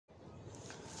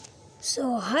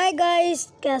Hi guys,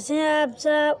 कैसे हैं आप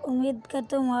सब। उम्मीद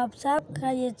करता हूँ आप सब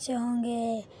खैरियत से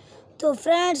होंगे। तो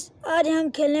फ्रेंड्स, आज हम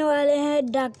खेलने वाले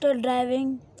हैं डॉक्टर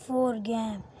ड्राइविंग 4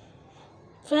 गेम।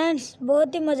 फ्रेंड्स,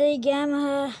 बहुत ही मज़े की गेम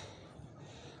है,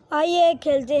 आइए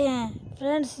खेलते हैं।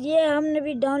 फ्रेंड्स, ये हमने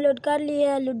भी डाउनलोड कर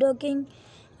लिया है लूडो किंग।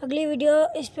 अगली वीडियो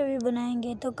इस पर भी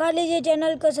बनाएंगे, तो कर लीजिए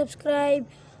चैनल को सब्सक्राइब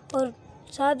और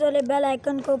साथ वाले बेल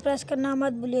आइकन को प्रेस करना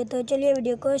मत भूलिए। तो चलिए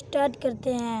वीडियो को स्टार्ट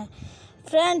करते हैं।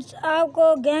 फ्रेंड्स,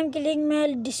 आपको गेम की लिंक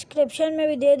मैं डिस्क्रिप्शन में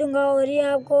भी दे दूंगा और ये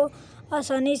आपको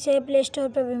आसानी से प्ले स्टोर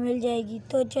पर भी मिल जाएगी।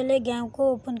 तो चलिए गेम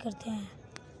को ओपन करते हैं।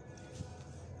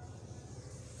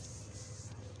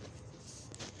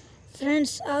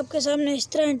 फ्रेंड्स, आपके सामने इस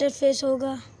तरह इंटरफेस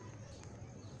होगा,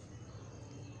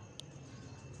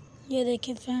 ये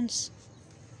देखिए फ्रेंड्स।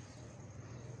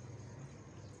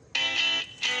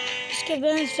 इसके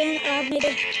बाद फ्रेंड आप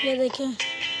ये देखें,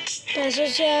 पैसों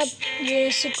से आप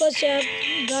ये सिक्कों से आप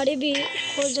गाड़ी भी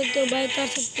खोल सकते हो, बाय कर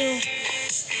सकते हो।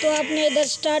 तो आपने इधर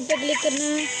स्टार्ट पे क्लिक करना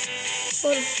है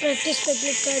और प्रैक्टिस पे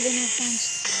क्लिक कर देना है। फ्रेंड्स,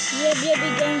 ये अभी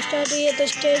गेम स्टार्ट हुई है, तो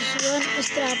स्टेज 1 इस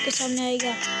तरह आपके सामने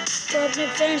आएगा। तो अपने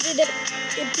फ्रेंड्स इधर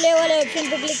प्ले वाले ऑप्शन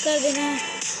पे क्लिक कर देना है।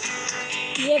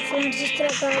 ये फ्रेंड्स इस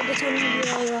तरह का आपके सामने भी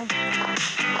आएगा।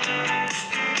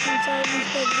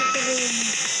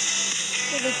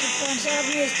 तो देखिए फ्रेंड्स,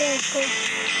 आपने इस तरह इसको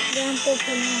गेम को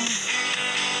खेलना है,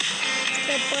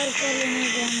 पार कर लेना है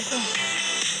गेम को।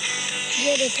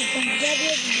 ये देखिए फ्रेंड्स, जब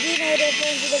ये ग्रीन हो जाए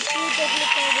फ्रेंड्स, इधर क्यू पे क्लिक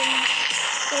कर देना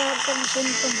तो आपका मिशन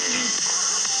कंप्लीट।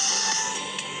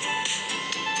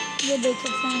 ये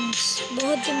देखिए फ्रेंड्स,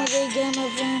 बहुत ही मज़े की गेम है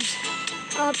फ्रेंड्स।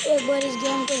 आप एक बार इस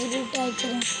गेम को ज़रूर ट्राई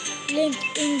करें, लिंक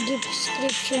इन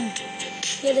डिस्क्रिप्शन।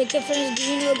 ये देखिए फ्रेंड्स,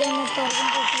 ग्रीन हो गया, मैं पार्किंग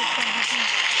पर क्लिक कर देता हूँ।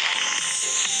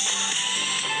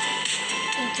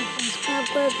 देखिए फ्रेंड्स, मैं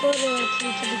आपको एक और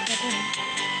तरीका दिखाता हूँ।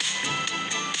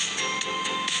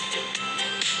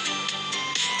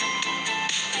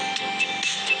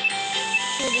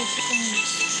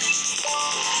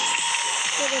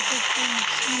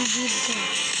 हम जीत गए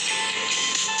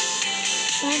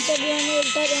फ्रेंड्स। अभी हमें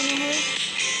उल्टा जाना है।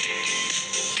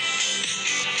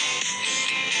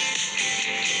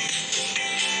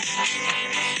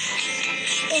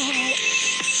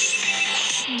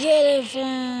 ये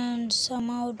फ्रेंड्स,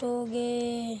 हम आउट हो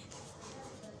गए।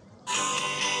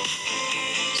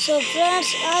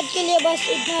 फ्रेंड्स, आज के लिए बस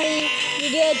इतना ही।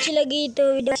 वीडियो अच्छी लगी तो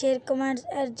वीडियो शेयर, कमेंट्स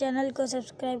और चैनल को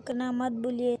सब्सक्राइब करना मत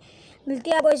भूलिए। मिलती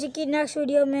है आपको इसी की नेक्स्ट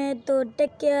वीडियो में। तो टेक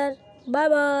केयर, बाय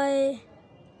बाय।